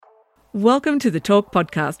Welcome to the Talk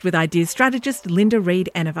podcast with ideas strategist Linda Reed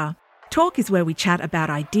Enever. Talk is where we chat about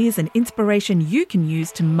ideas and inspiration you can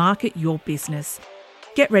use to market your business.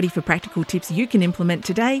 Get ready for practical tips you can implement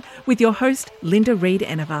today with your host, Linda Reed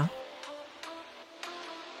Enever.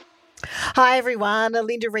 Hi everyone,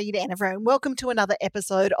 Linda Reed Enever, and welcome to another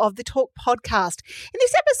episode of the Talk podcast. In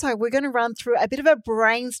this episode, we're going to run through a bit of a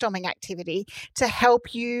brainstorming activity to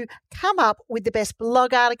help you come up with the best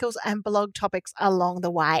blog articles and blog topics along the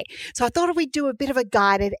way. So I thought we'd do a bit of a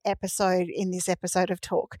guided episode in this episode of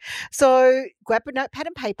Talk. So grab a notepad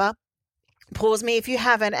and paper, pause me if you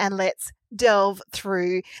haven't, and let's delve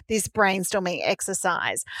through this brainstorming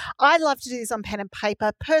exercise. I love to do this on pen and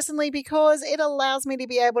paper personally because it allows me to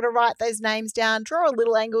be able to write those names down, draw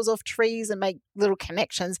little angles off trees and make little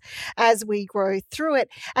connections as we grow through it.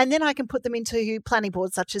 And then I can put them into planning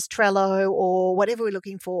boards such as Trello or whatever we're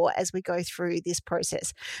looking for as we go through this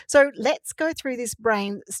process. So let's go through this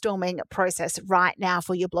brainstorming process right now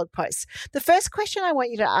for your blog posts. The first question I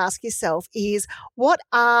want you to ask yourself is, what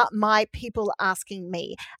are my people asking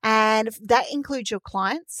me? And that includes your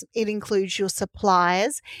clients, it includes your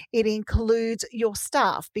suppliers, it includes your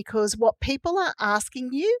staff, because what people are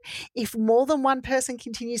asking you, if more than one person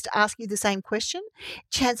continues to ask you the same question,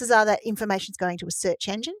 chances are that information is going to a search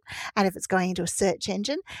engine. And if it's going into a search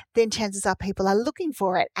engine, then chances are people are looking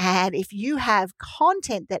for it. And if you have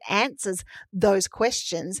content that answers those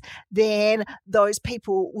questions, then those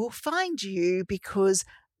people will find you because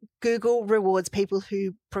Google rewards people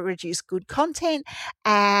who produce good content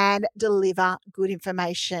and deliver good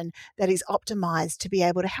information that is optimized to be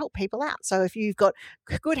able to help people out. So if you've got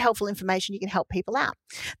good, helpful information, you can help people out.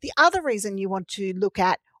 The other reason you want to look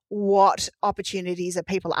at what opportunities are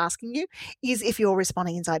people asking you is if you're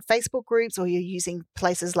responding inside Facebook groups, or you're using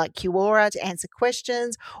places like Quora to answer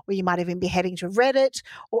questions, or you might even be heading to Reddit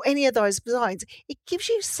or any of those zones. It gives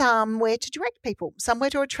you somewhere to direct people, somewhere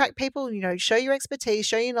to attract people, show your expertise,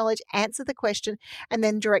 show your knowledge, answer the question, and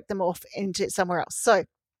then direct them off into somewhere else. So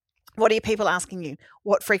what are your people asking you?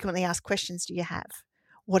 What frequently asked questions do you have?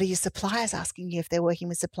 What are your suppliers asking you if they're working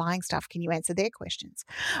with supplying stuff? Can you answer their questions?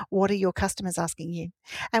 What are your customers asking you?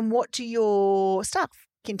 And what do your staff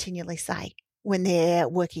continually say when they're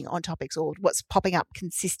working on topics, or what's popping up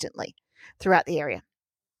consistently throughout the area?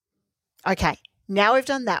 Okay, now we've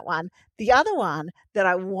done that one. The other one that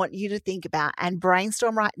I want you to think about and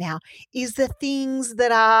brainstorm right now is the things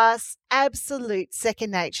that are absolute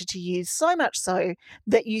second nature to you, so much so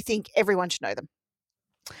that you think everyone should know them.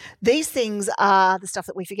 These things are the stuff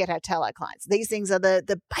that we forget how to tell our clients. These things are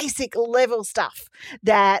the basic level stuff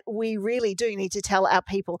that we really do need to tell our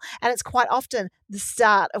people. And it's quite often the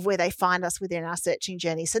start of where they find us within our searching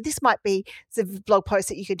journey. So this might be the blog posts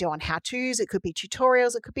that you could do on how-tos. It could be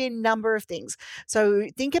tutorials. It could be a number of things. So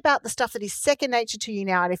think about the stuff that is second nature to you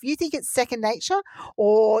now. And if you think it's second nature,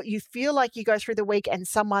 or you feel like you go through the week and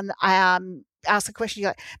someone ask a question,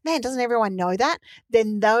 you're like, man, doesn't everyone know that?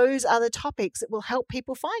 Then those are the topics that will help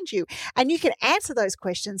people find you. And you can answer those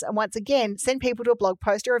questions and once again, send people to a blog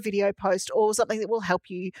post or a video post or something that will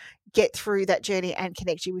help you get through that journey and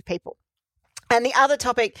connect you with people. And the other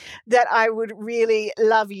topic that I would really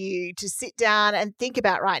love you to sit down and think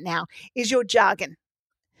about right now is your jargon.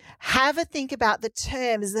 Have a think about the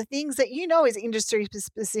terms, the things that you know is industry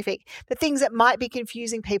specific, the things that might be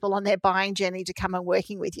confusing people on their buying journey to come and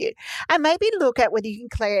working with you. And maybe look at whether you can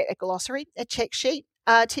create a glossary, a check sheet,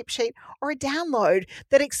 a tip sheet, or a download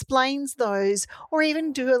that explains those, or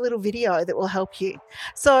even do a little video that will help you.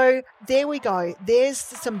 So there we go. There's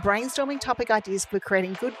some brainstorming topic ideas for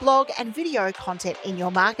creating good blog and video content in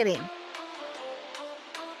your marketing.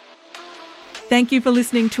 Thank you for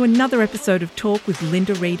listening to another episode of Talk with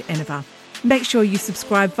Linda Reed Enever. Make sure you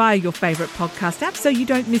subscribe via your favourite podcast app so you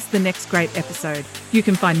don't miss the next great episode. You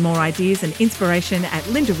can find more ideas and inspiration at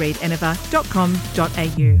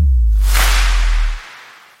lindareedenever.com.au.